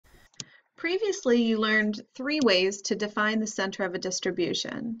Previously, you learned three ways to define the center of a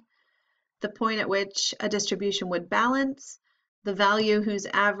distribution: the point at which a distribution would balance, the value whose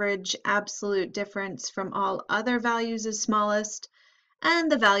average absolute difference from all other values is smallest,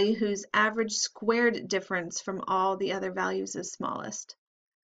 and the value whose average squared difference from all the other values is smallest.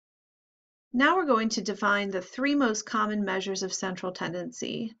 Now we're going to define the three most common measures of central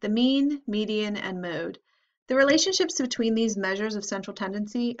tendency: the mean, median, and mode. The relationships between these measures of central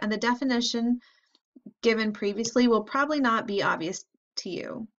tendency and the definition given previously will probably not be obvious to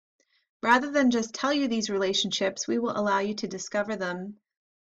you. Rather than just tell you these relationships, we will allow you to discover them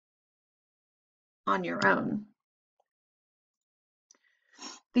on your own.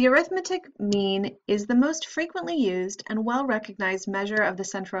 The arithmetic mean is the most frequently used and well-recognized measure of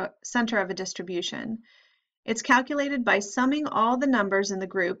the center of a distribution. It's calculated by summing all the numbers in the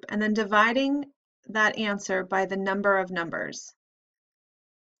group and then dividing that answer by the number of numbers.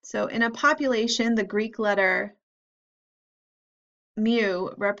 So in a population, the Greek letter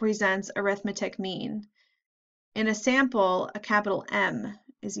mu represents arithmetic mean. In a sample, a capital M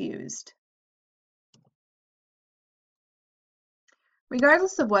is used.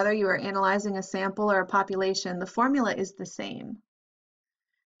 Regardless of whether you are analyzing a sample or a population, the formula is the same.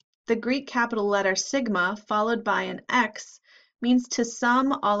 The Greek capital letter sigma followed by an x means to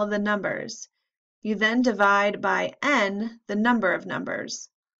sum all of the numbers. You then divide by n the number of numbers.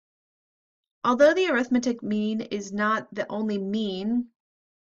 Although the arithmetic mean is not the only mean,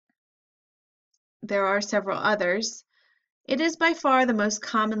 there are several others, it is by far the most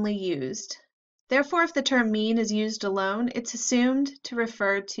commonly used. Therefore, if the term mean is used alone, it's assumed to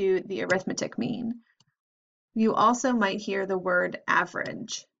refer to the arithmetic mean. You also might hear the word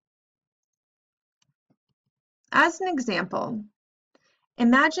average. As an example,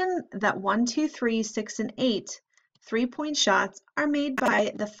 imagine that 1, 2, 3, 6, and 8 three-point shots are made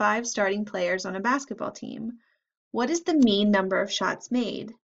by the 5 starting players on a basketball team. What is the mean number of shots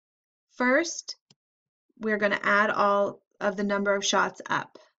made? First, we're going to add all of the number of shots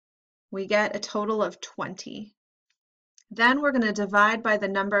up. We get a total of 20. Then we're going to divide by the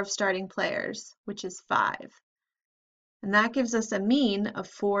number of starting players, which is 5. And that gives us a mean of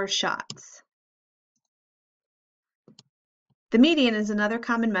 4 shots. The median is another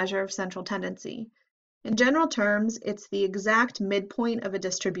common measure of central tendency. In general terms, it's the exact midpoint of a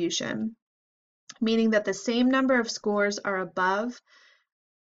distribution, meaning that the same number of scores are above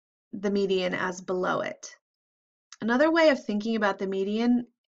the median as below it. Another way of thinking about the median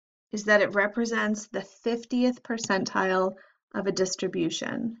is that it represents the 50th percentile of a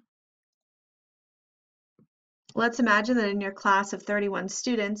distribution. Let's imagine that in your class of 31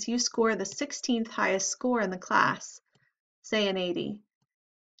 students, you score the 16th highest score in the class, say an 80.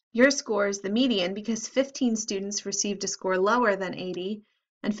 Your score is the median because 15 students received a score lower than 80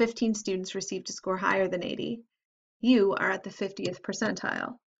 and 15 students received a score higher than 80. You are at the 50th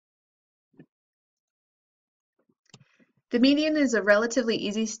percentile. The median is a relatively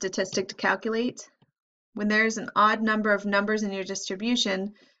easy statistic to calculate. When there is an odd number of numbers in your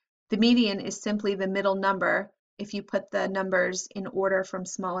distribution, the median is simply the middle number if you put the numbers in order from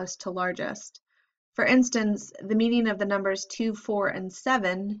smallest to largest. For instance, the median of the numbers 2, 4, and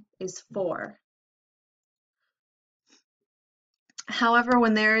 7 is 4. However,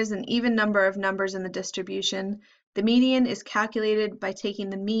 when there is an even number of numbers in the distribution, the median is calculated by taking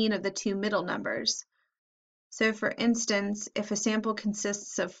the mean of the two middle numbers. So for instance, if a sample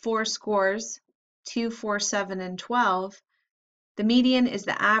consists of 4 scores, 2, 4, 7, and 12, the median is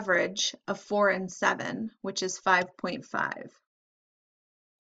the average of 4 and 7, which is 5.5.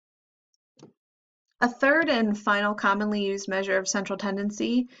 A third and final commonly used measure of central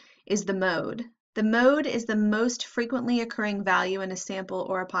tendency is the mode. The mode is the most frequently occurring value in a sample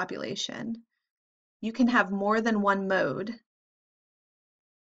or a population. You can have more than one mode.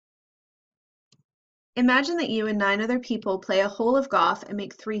 Imagine that you and 9 other people play a hole of golf and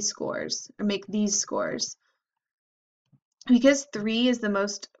make these scores. Because 3 is the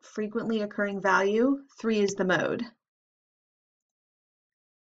most frequently occurring value, 3 is the mode.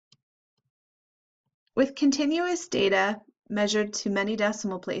 With continuous data measured to many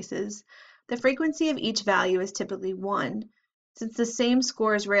decimal places, the frequency of each value is typically 1, since the same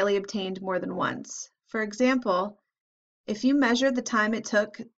score is rarely obtained more than once. For example, if you measure the time it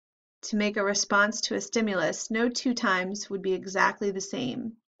took to make a response to a stimulus, no 2 times would be exactly the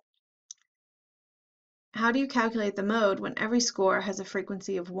same. How do you calculate the mode when every score has a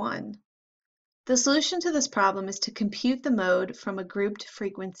frequency of 1? The solution to this problem is to compute the mode from a grouped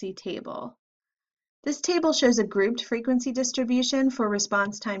frequency table. This table shows a grouped frequency distribution for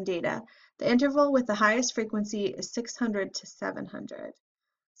response time data. The interval with the highest frequency is 600 to 700.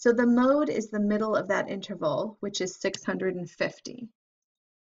 So the mode is the middle of that interval, which is 650.